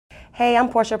Hey, I'm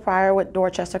Portia Pryor with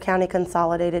Dorchester County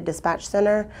Consolidated Dispatch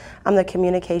Center. I'm the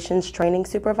Communications Training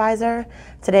Supervisor.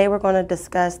 Today we're going to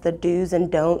discuss the do's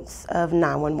and don'ts of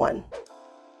 911.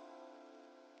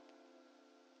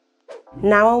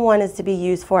 911 is to be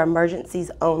used for emergencies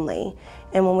only.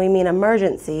 And when we mean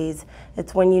emergencies,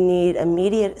 it's when you need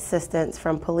immediate assistance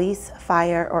from police,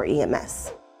 fire, or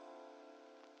EMS.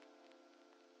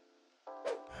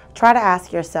 Try to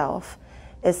ask yourself,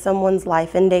 is someone's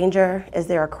life in danger? Is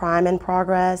there a crime in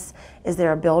progress? Is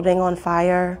there a building on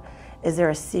fire? Is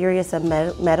there a serious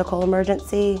medical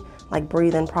emergency, like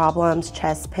breathing problems,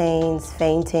 chest pains,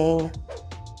 fainting?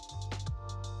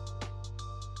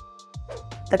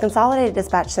 The Consolidated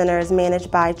Dispatch Center is managed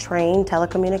by trained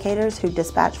telecommunicators who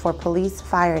dispatch for police,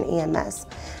 fire, and EMS.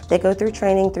 They go through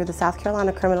training through the South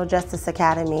Carolina Criminal Justice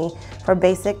Academy for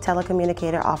basic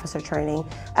telecommunicator officer training,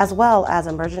 as well as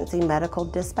emergency medical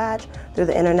dispatch through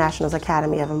the International's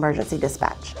Academy of Emergency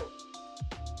Dispatch.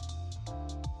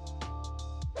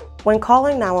 When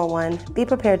calling 911, be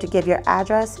prepared to give your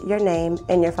address, your name,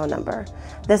 and your phone number.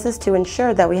 This is to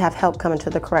ensure that we have help coming to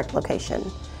the correct location.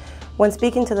 When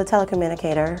speaking to the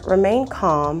telecommunicator, remain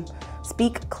calm,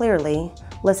 speak clearly,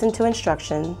 listen to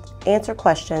instructions, answer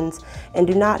questions, and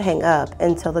do not hang up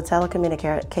until the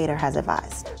telecommunicator has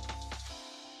advised.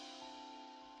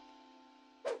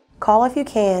 Call if you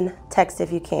can, text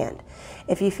if you can't.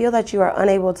 If you feel that you are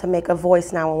unable to make a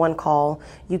voice 911 call,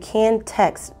 you can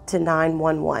text to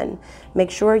 911.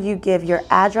 Make sure you give your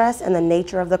address and the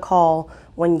nature of the call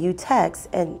when you text,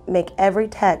 and make every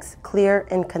text clear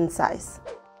and concise.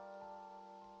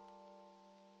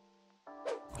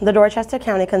 The Dorchester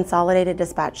County Consolidated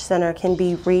Dispatch Center can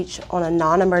be reached on a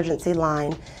non-emergency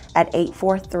line at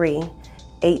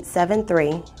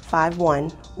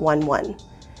 843-873-5111.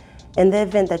 In the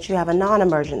event that you have a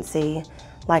non-emergency,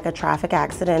 like a traffic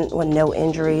accident with no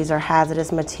injuries or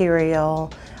hazardous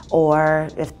material, or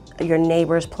if your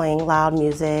neighbor's playing loud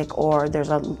music or there's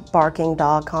a barking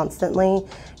dog constantly,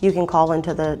 you can call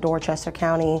into the Dorchester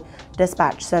County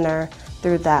Dispatch Center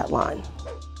through that line.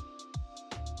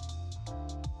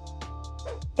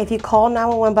 If you call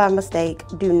 911 by mistake,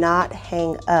 do not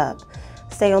hang up.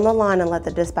 Stay on the line and let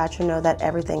the dispatcher know that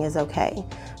everything is okay.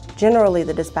 Generally,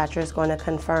 the dispatcher is going to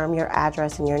confirm your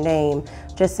address and your name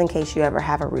just in case you ever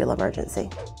have a real emergency.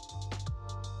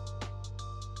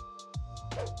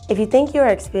 If you think you are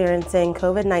experiencing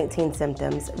COVID-19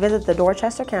 symptoms, visit the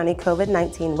Dorchester County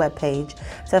COVID-19 webpage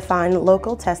to find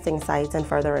local testing sites and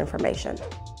further information.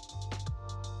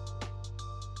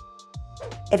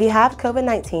 If you have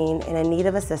COVID-19 and in need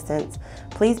of assistance,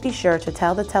 please be sure to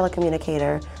tell the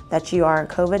telecommunicator that you are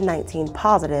COVID-19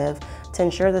 positive to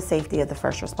ensure the safety of the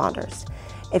first responders.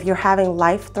 If you're having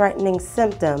life-threatening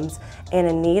symptoms and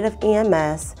in need of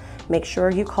EMS, make sure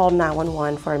you call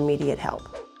 911 for immediate help.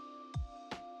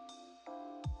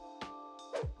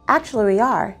 Actually, we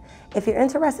are. If you're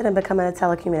interested in becoming a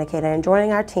telecommunicator and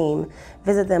joining our team,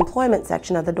 visit the employment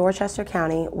section of the Dorchester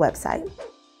County website.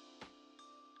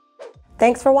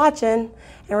 Thanks for watching,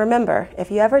 and remember, if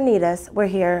you ever need us, we're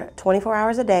here 24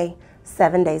 hours a day,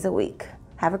 7 days a week.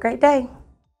 Have a great day.